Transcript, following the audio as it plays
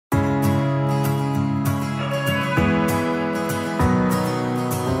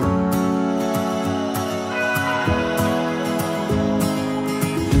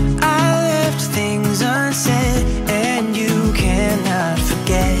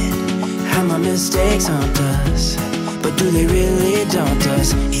mistakes haunt us, but do they really daunt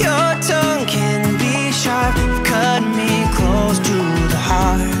us? Your tongue can be sharp, cut me close to the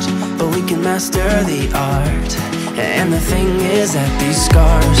heart, but we can master the art. And the thing is that these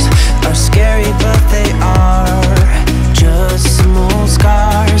scars are scary, but they are just some old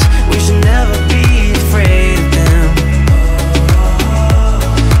scars. We should never be afraid of them.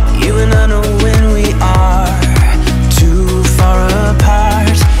 You and I know when we are too far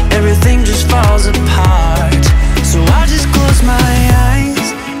apart, everything just falls apart. So I just close my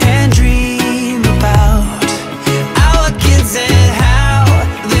eyes and dream about our kids and how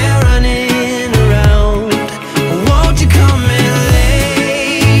they're running around. Won't you come and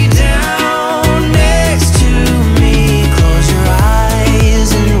lay down next to me? Close your eyes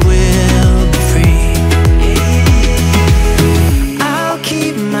and we'll be free. I'll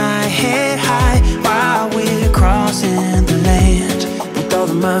keep my head high while we're crossing the land. With all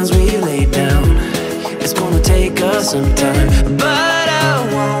the minds we lay down, it's gonna take us some time, but